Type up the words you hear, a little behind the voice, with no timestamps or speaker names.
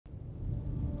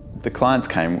The clients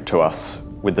came to us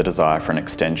with the desire for an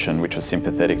extension which was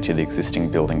sympathetic to the existing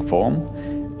building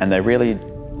form, and they really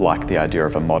liked the idea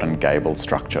of a modern gabled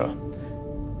structure.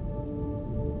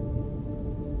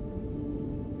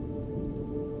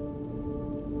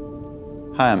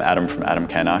 Hi, I'm Adam from Adam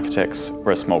Kane Architects.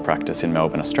 We're a small practice in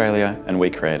Melbourne, Australia, and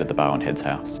we created the Barwon Heads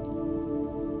house.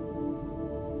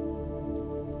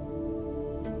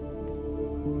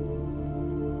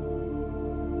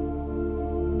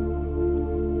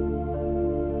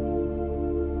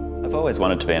 I've always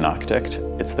wanted to be an architect.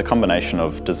 It's the combination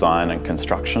of design and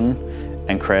construction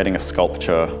and creating a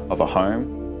sculpture of a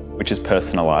home which is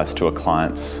personalised to a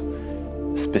client's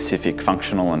specific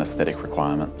functional and aesthetic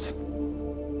requirements.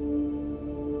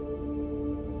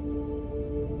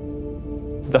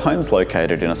 The home's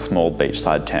located in a small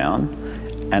beachside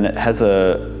town and it has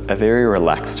a very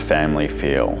relaxed family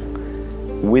feel.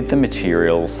 With the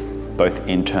materials, both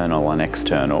internal and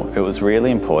external, it was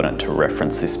really important to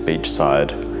reference this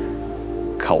beachside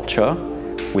culture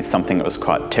with something that was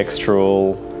quite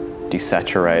textural,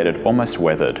 desaturated, almost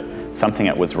weathered, something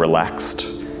that was relaxed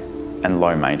and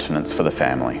low maintenance for the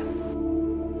family.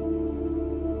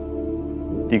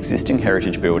 The existing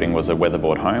heritage building was a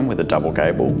weatherboard home with a double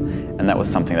gable, and that was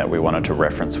something that we wanted to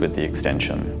reference with the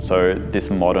extension. So this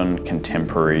modern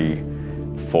contemporary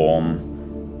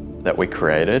form that we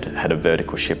created had a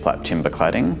vertical shiplap timber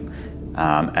cladding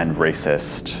and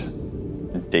recessed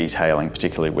detailing,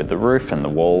 particularly with the roof and the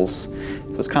walls.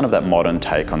 It was kind of that modern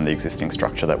take on the existing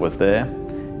structure that was there.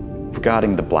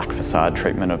 Regarding the black facade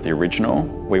treatment of the original,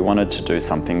 we wanted to do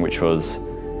something which was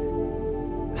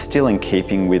still in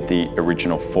keeping with the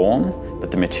original form,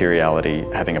 but the materiality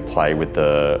having a play with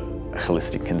the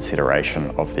holistic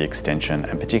consideration of the extension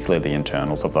and particularly the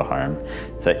internals of the home.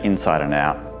 So inside and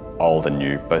out, old and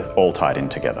new, both all tied in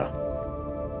together.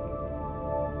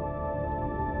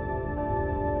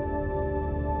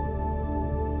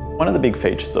 One of the big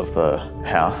features of the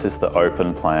house is the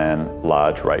open plan,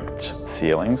 large raked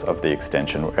ceilings of the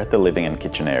extension. We're at the living and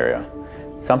kitchen area.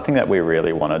 Something that we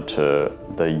really wanted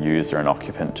the user and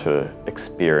occupant to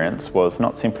experience was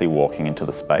not simply walking into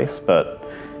the space, but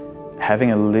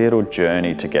having a little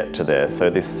journey to get to there.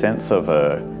 So this sense of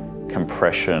a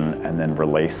compression and then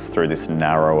release through this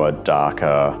narrower,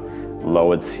 darker,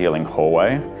 lowered ceiling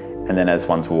hallway. And then as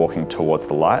one's walking towards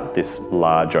the light, this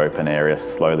large open area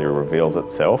slowly reveals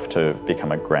itself to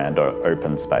become a grander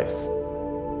open space.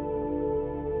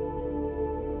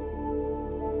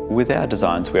 With our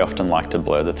designs, we often like to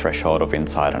blur the threshold of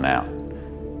inside and out.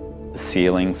 The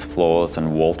ceilings, floors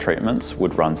and wall treatments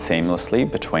would run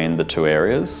seamlessly between the two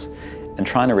areas and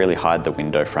trying to really hide the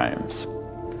window frames.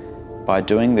 By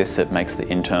doing this, it makes the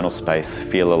internal space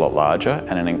feel a lot larger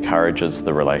and it encourages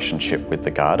the relationship with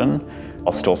the garden,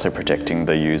 whilst also protecting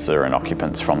the user and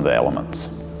occupants from the elements.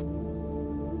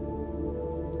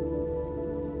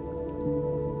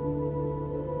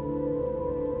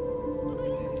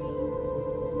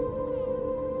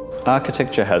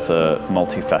 Architecture has a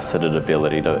multifaceted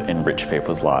ability to enrich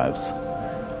people's lives.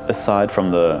 Aside from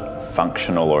the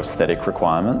functional or aesthetic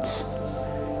requirements,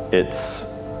 it's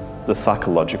the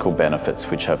psychological benefits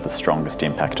which have the strongest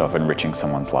impact of enriching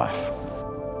someone's life.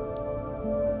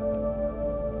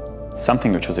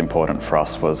 Something which was important for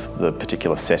us was the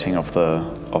particular setting of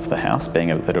the house,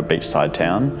 being at a beachside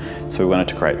town. So we wanted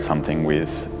to create something with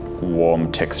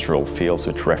warm textural feels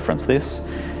which reference this,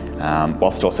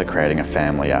 whilst also creating a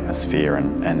family atmosphere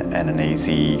and an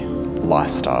easy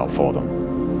lifestyle for them.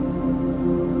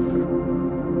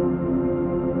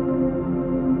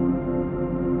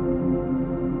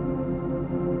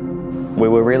 We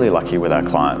were really lucky with our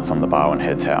clients on the Barwon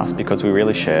Heads house because we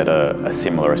really shared a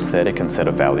similar aesthetic and set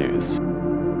of values.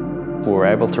 We were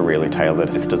able to really tailor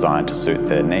this design to suit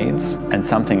their needs and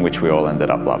something which we all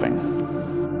ended up loving.